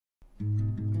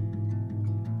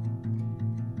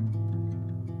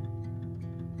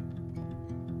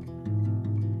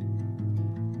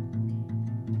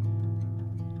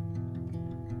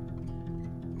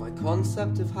My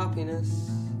concept of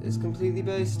happiness is completely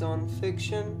based on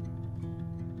fiction.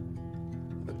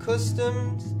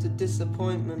 Accustomed to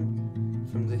disappointment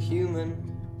from the human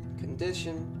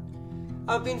condition,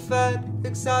 I've been fed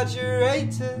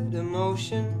exaggerated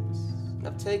emotions, and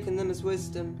I've taken them as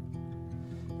wisdom.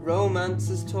 Romance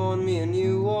has torn me a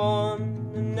new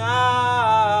one, and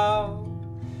now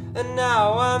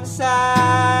I'm sad,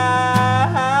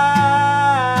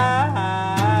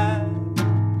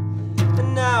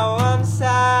 and now I'm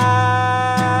sad.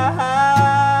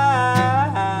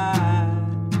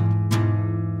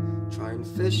 Try and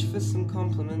fish for some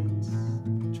compliments,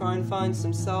 try and find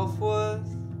some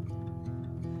self-worth,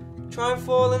 try and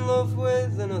fall in love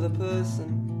with another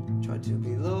person, try to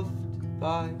be loved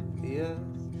by the earth.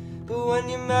 But when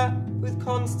you're met with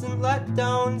constant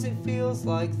letdowns, it feels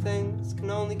like things can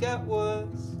only get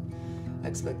worse.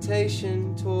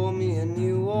 Expectation tore me a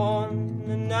new one,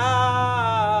 and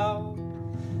now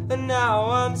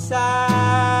I'm sad,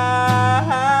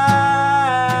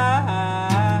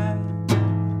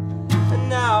 and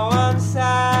now I'm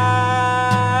sad.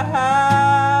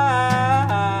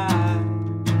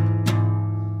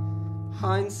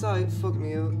 Hindsight fucked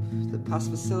me up, the past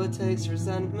facilitates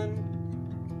resentment,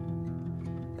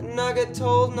 and I get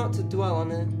told not to dwell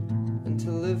on it and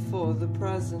to live for the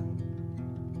present.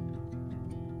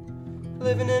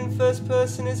 Living in first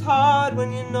person is hard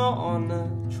when you're not on a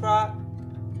track,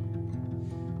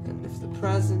 and if the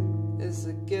present is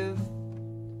a gift,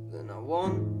 then I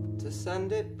want to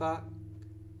send it back.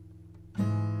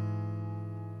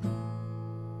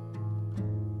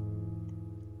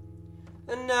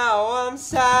 And now I'm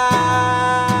sad,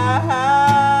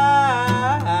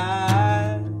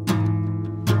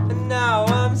 and now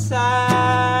I'm sad,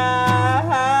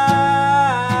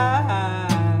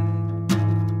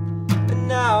 and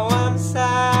now I'm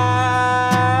sad,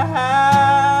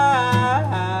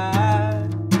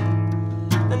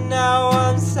 and now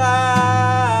I'm sad.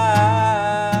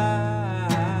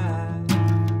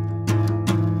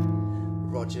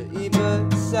 Roger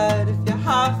Ebert said, if you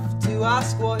have to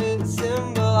ask what it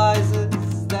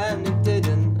symbolizes, then it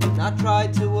didn't, and I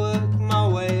tried to work my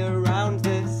way around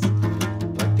this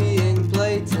by being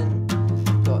blatant.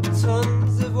 Got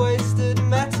tons of wasted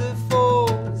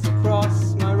metaphors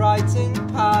across my writing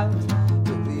pad,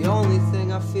 but the only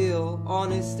thing I feel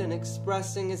honest in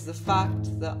expressing is the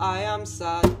fact that I am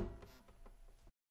sad.